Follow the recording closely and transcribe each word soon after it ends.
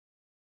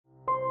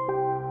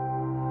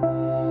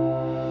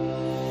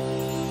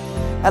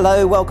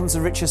Hello, welcome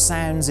to Richer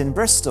Sounds in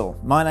Bristol.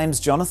 My name's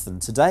Jonathan.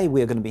 Today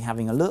we are going to be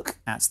having a look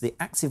at the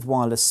active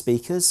wireless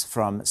speakers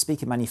from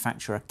speaker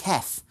manufacturer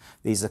KEF.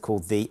 These are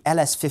called the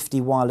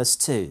LS50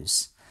 Wireless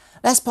IIs.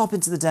 Let's pop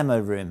into the demo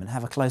room and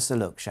have a closer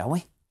look, shall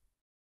we?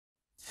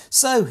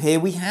 So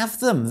here we have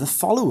them, the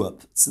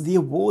follow-up to the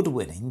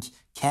award-winning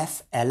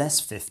KEF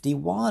LS50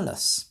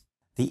 Wireless.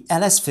 The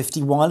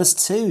LS50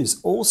 Wireless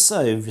IIs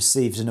also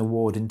received an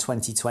award in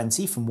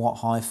 2020 from What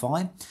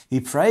Hi-Fi,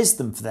 who praised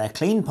them for their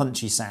clean,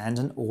 punchy sound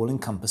and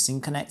all-encompassing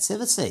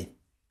connectivity.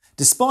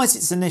 Despite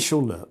its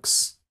initial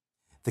looks,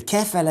 the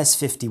KEF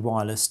LS50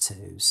 Wireless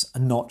IIs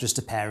are not just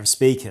a pair of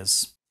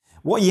speakers.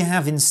 What you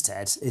have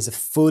instead is a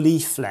fully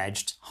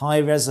fledged,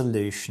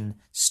 high-resolution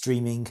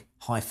streaming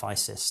hi-fi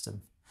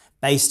system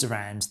based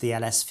around the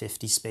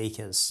LS50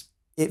 speakers.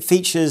 It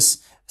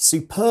features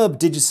superb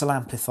digital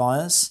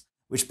amplifiers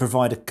which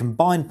provide a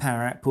combined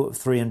power output of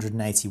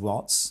 380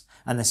 watts,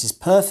 and this is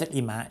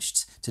perfectly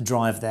matched to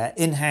drive their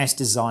in-house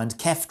designed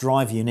KEF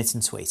drive unit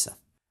and tweeter.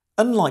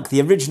 Unlike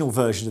the original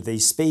version of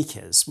these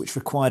speakers, which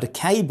required a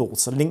cable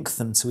to link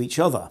them to each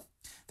other,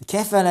 the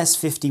KEF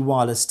LS50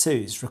 Wireless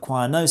IIs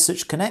require no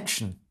such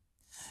connection.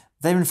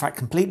 They're in fact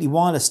completely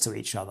wireless to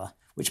each other,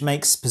 which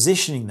makes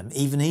positioning them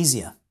even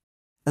easier.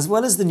 As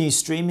well as the new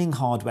streaming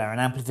hardware and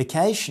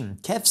amplification,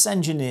 KEF's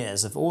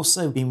engineers have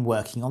also been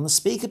working on the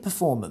speaker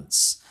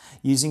performance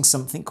using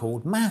something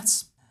called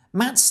MAT.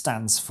 MAT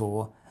stands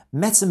for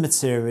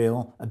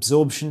Metamaterial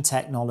Absorption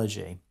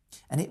Technology,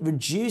 and it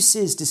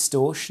reduces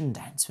distortion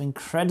down to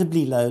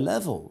incredibly low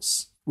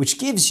levels, which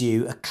gives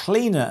you a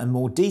cleaner and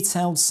more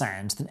detailed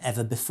sound than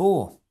ever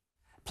before.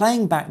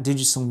 Playing back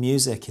digital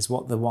music is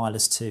what the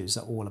Wireless IIs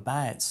are all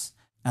about,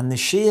 and the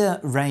sheer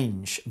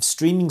range of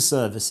streaming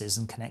services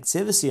and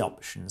connectivity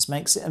options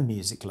makes it a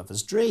music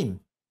lover's dream.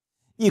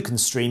 You can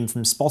stream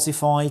from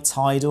Spotify,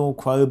 Tidal,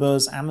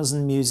 Qobuz,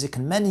 Amazon Music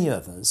and many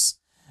others,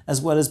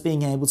 as well as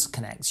being able to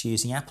connect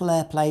using Apple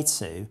AirPlay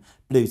 2,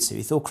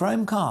 Bluetooth or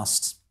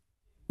Chromecast.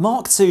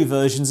 Mark II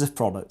versions of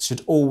products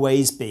should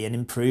always be an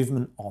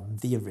improvement on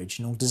the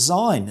original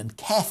design, and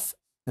KEF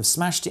have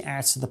smashed it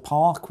out of the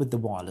park with the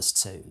Wireless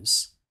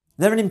IIs.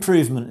 They're an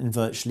improvement in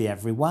virtually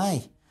every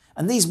way,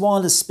 and these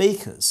wireless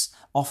speakers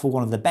offer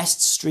one of the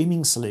best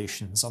streaming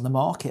solutions on the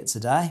market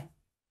today.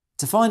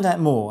 To find out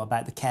more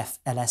about the KEF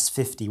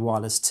LS50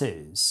 Wireless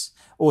IIs,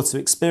 or to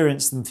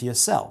experience them for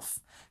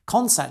yourself,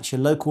 contact your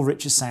local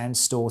Richer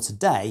Sounds store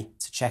today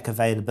to check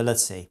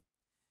availability.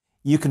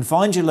 You can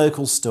find your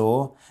local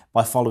store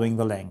by following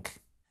the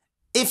link.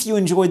 If you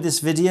enjoyed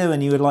this video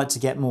and you would like to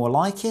get more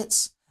like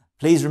it,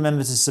 please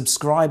remember to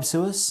subscribe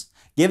to us,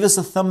 give us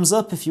a thumbs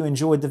up if you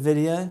enjoyed the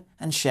video,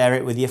 and share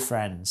it with your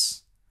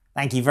friends.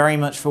 Thank you very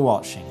much for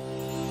watching.